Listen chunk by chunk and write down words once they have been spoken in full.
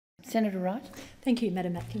Senator Wright. Thank you,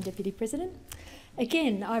 Madam Acting Deputy President.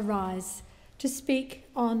 Again, I rise to speak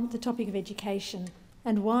on the topic of education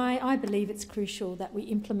and why I believe it's crucial that we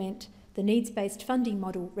implement the needs-based funding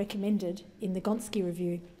model recommended in the Gonski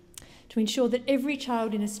review to ensure that every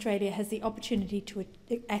child in Australia has the opportunity to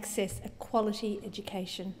access a quality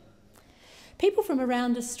education. People from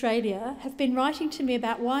around Australia have been writing to me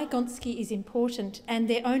about why Gonski is important and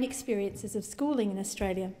their own experiences of schooling in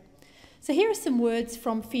Australia. So here are some words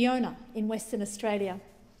from Fiona in Western Australia.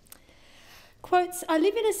 Quotes, "I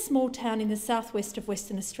live in a small town in the southwest of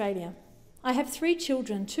Western Australia. I have 3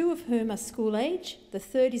 children, 2 of whom are school age, the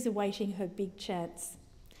third is awaiting her big chance.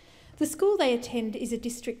 The school they attend is a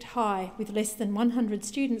district high with less than 100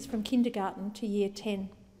 students from kindergarten to year 10.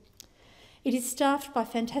 It is staffed by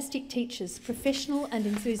fantastic teachers, professional and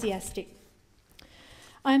enthusiastic.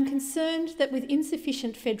 I am concerned that with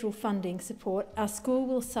insufficient federal funding support, our school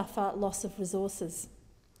will suffer loss of resources.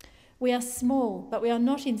 We are small, but we are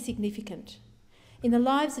not insignificant. In the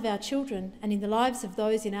lives of our children and in the lives of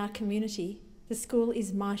those in our community, the school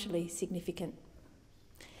is mightily significant.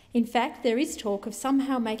 In fact, there is talk of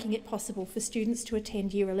somehow making it possible for students to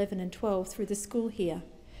attend Year 11 and 12 through the school here,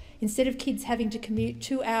 instead of kids having to commute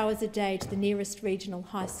 2 hours a day to the nearest regional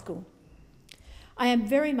high school. I am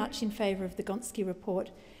very much in favour of the Gonski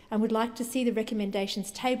report and would like to see the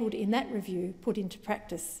recommendations tabled in that review put into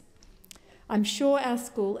practice. I'm sure our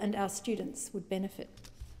school and our students would benefit.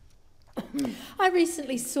 I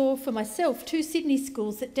recently saw for myself 2 Sydney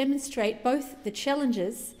schools that demonstrate both the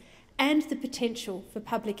challenges and the potential for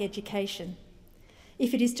public education,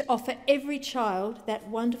 if it is to offer every child that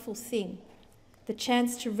wonderful thing, the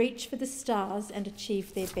chance to reach for the stars and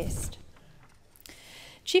achieve their best.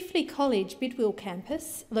 Chifley College Bidwill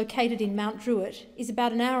campus, located in Mount Druitt, is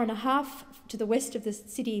about an hour and a half to the west of the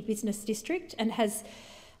city business district and has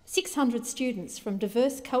 600 students from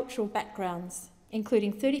diverse cultural backgrounds,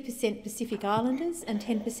 including 30% Pacific Islanders and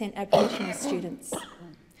 10% Aboriginal students.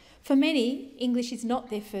 For many, English is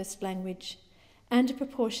not their first language, and a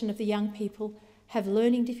proportion of the young people have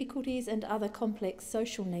learning difficulties and other complex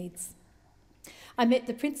social needs. I met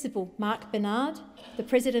the principal, Mark Bernard, the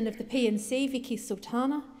president of the PNC, Vicky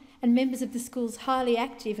Sultana, and members of the school's highly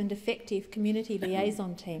active and effective community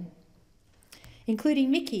liaison team,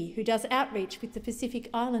 including Mickey, who does outreach with the Pacific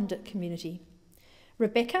Islander community,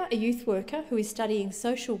 Rebecca, a youth worker who is studying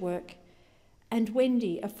social work, and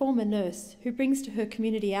Wendy, a former nurse who brings to her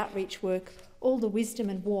community outreach work all the wisdom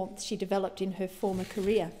and warmth she developed in her former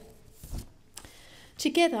career.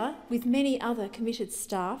 Together with many other committed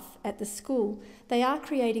staff at the school, they are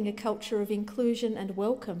creating a culture of inclusion and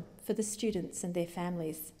welcome for the students and their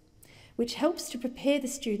families, which helps to prepare the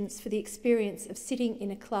students for the experience of sitting in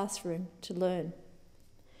a classroom to learn.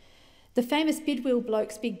 The famous Bidwill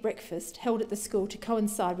Blokes Big Breakfast held at the school to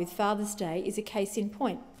coincide with Father's Day is a case in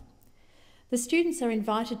point. The students are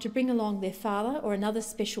invited to bring along their father or another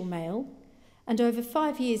special male, and over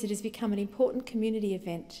 5 years it has become an important community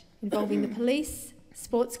event involving the police,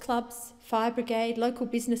 sports clubs, fire brigade, local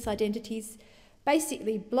business identities,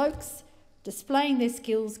 basically blokes displaying their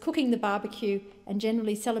skills, cooking the barbecue and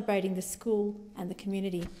generally celebrating the school and the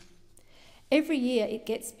community. Every year it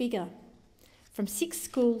gets bigger, from 6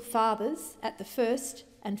 school fathers at the first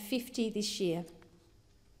and 50 this year.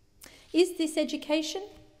 Is this education?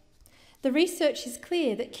 The research is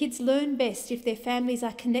clear that kids learn best if their families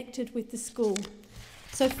are connected with the school.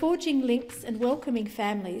 So forging links and welcoming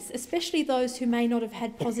families, especially those who may not have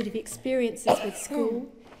had positive experiences with school,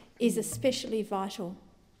 is especially vital.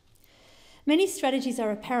 Many strategies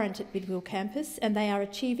are apparent at Bidwill campus and they are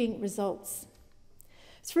achieving results.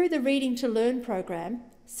 Through the Reading to Learn program,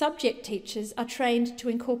 subject teachers are trained to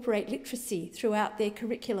incorporate literacy throughout their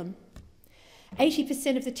curriculum.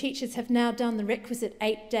 80% of the teachers have now done the requisite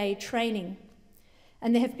 8-day training,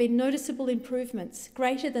 and there have been noticeable improvements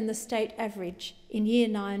greater than the state average in Year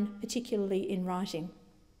 9, particularly in writing.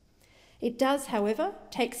 It does, however,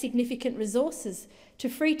 take significant resources to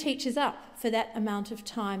free teachers up for that amount of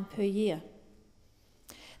time per year.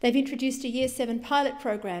 They've introduced a Year 7 pilot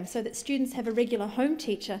program so that students have a regular home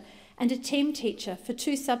teacher and a team teacher for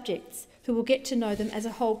 2 subjects who will get to know them as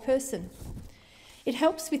a whole person. It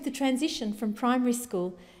helps with the transition from primary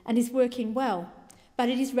school and is working well, but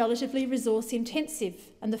it is relatively resource intensive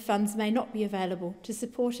and the funds may not be available to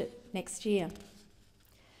support it next year.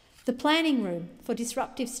 The planning room for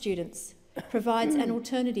disruptive students provides an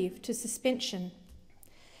alternative to suspension.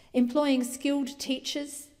 Employing skilled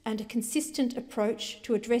teachers and a consistent approach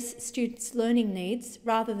to address students' learning needs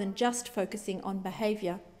rather than just focusing on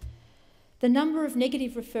behaviour. The number of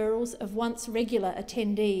negative referrals of once regular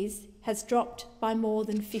attendees has dropped by more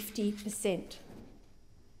than 50%.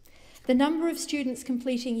 The number of students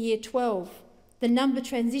completing Year 12, the number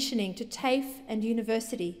transitioning to TAFE and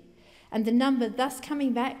university, and the number thus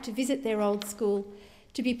coming back to visit their old school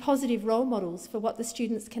to be positive role models for what the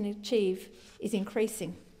students can achieve is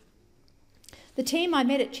increasing. The team I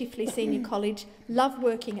met at Chifley Senior College love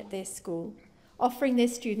working at their school, offering their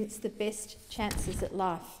students the best chances at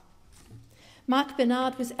life. Mark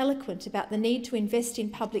Bernard was eloquent about the need to invest in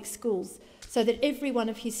public schools so that every one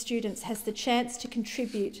of his students has the chance to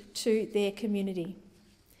contribute to their community.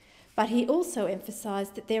 But he also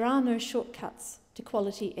emphasised that there are no shortcuts to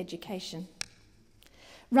quality education.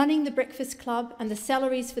 Running the Breakfast Club and the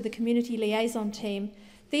salaries for the community liaison team,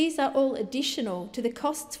 these are all additional to the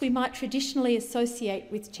costs we might traditionally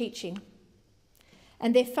associate with teaching.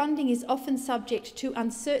 And their funding is often subject to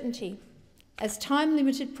uncertainty as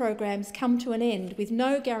time-limited programs come to an end with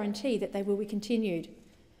no guarantee that they will be continued.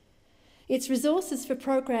 It's resources for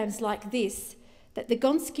programs like this that the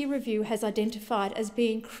Gonski Review has identified as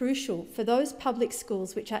being crucial for those public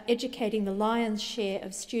schools which are educating the lion's share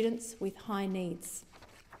of students with high needs.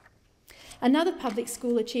 Another public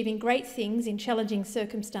school achieving great things in challenging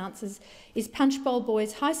circumstances is Punchbowl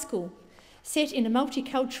Boys High School, set in a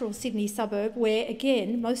multicultural Sydney suburb where,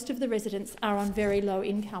 again, most of the residents are on very low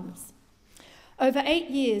incomes. Over 8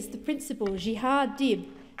 years, the principal, Jihad Dib,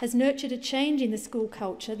 has nurtured a change in the school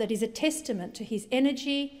culture that is a testament to his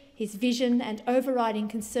energy, his vision and overriding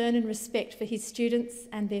concern and respect for his students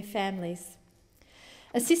and their families.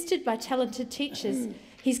 Assisted by talented teachers,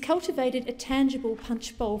 he's cultivated a tangible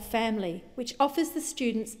Punchbowl family which offers the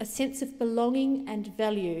students a sense of belonging and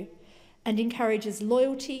value and encourages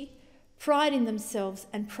loyalty, pride in themselves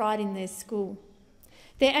and pride in their school.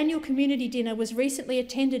 Their annual community dinner was recently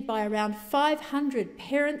attended by around 500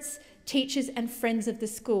 parents, teachers and friends of the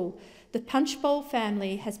school. The Punchbowl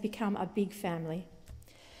family has become a big family.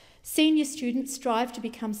 Senior students strive to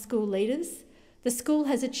become school leaders. The school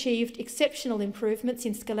has achieved exceptional improvements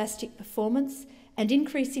in scholastic performance and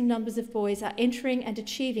increasing numbers of boys are entering and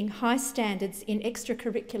achieving high standards in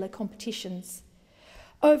extracurricular competitions.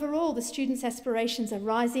 Overall, the students' aspirations are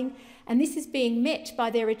rising and this is being met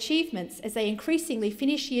by their achievements as they increasingly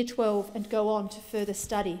finish Year 12 and go on to further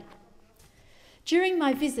study. During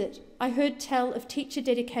my visit, I heard tell of teacher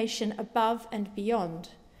dedication above and beyond.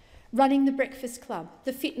 Running the Breakfast Club,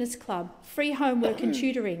 the Fitness Club, free homework and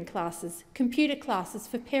tutoring classes, computer classes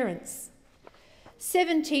for parents.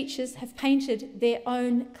 7 teachers have painted their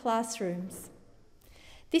own classrooms.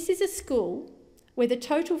 This is a school where the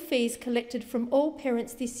total fees collected from all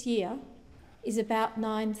parents this year is about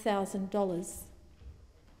 $9,000.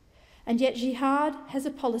 And yet Jihad has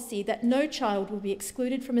a policy that no child will be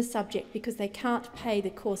excluded from a subject because they can't pay the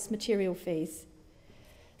course material fees.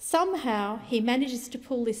 Somehow he manages to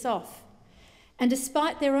pull this off, and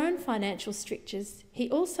despite their own financial strictures, he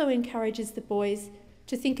also encourages the boys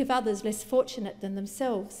to think of others less fortunate than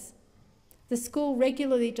themselves. The school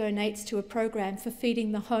regularly donates to a program for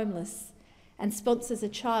feeding the homeless and sponsors a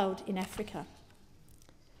child in Africa.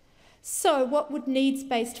 So what would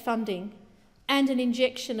needs-based funding and an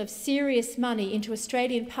injection of serious money into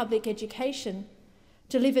Australian public education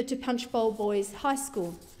deliver to Punchbowl Boys High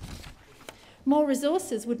School? More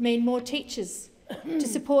resources would mean more teachers to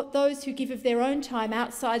support those who give of their own time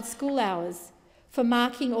outside school hours for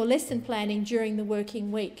marking or lesson planning during the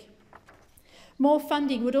working week. More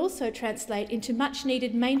funding would also translate into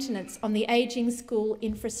much-needed maintenance on the ageing school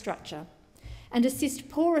infrastructure and assist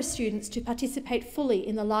poorer students to participate fully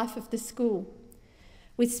in the life of the school.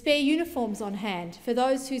 With spare uniforms on hand for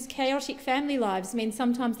those whose chaotic family lives mean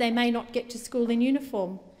sometimes they may not get to school in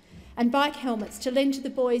uniform, and bike helmets to lend to the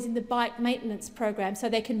boys in the bike maintenance program so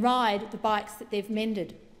they can ride the bikes that they've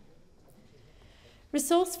mended.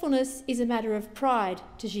 Resourcefulness is a matter of pride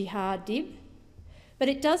to Jihad Dib, but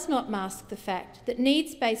it does not mask the fact that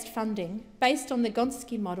needs-based funding, based on the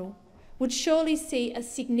Gonski model, would surely see a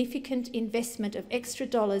significant investment of extra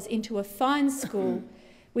dollars into a fine school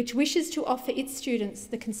which wishes to offer its students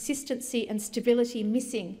the consistency and stability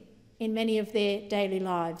missing in many of their daily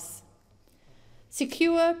lives.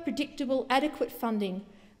 Secure, predictable, adequate funding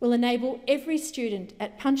will enable every student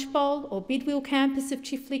at Punchbowl or Bidwill campus of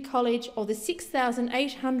Chifley College or the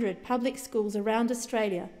 6,800 public schools around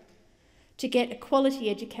Australia to get a quality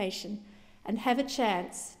education and have a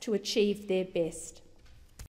chance to achieve their best.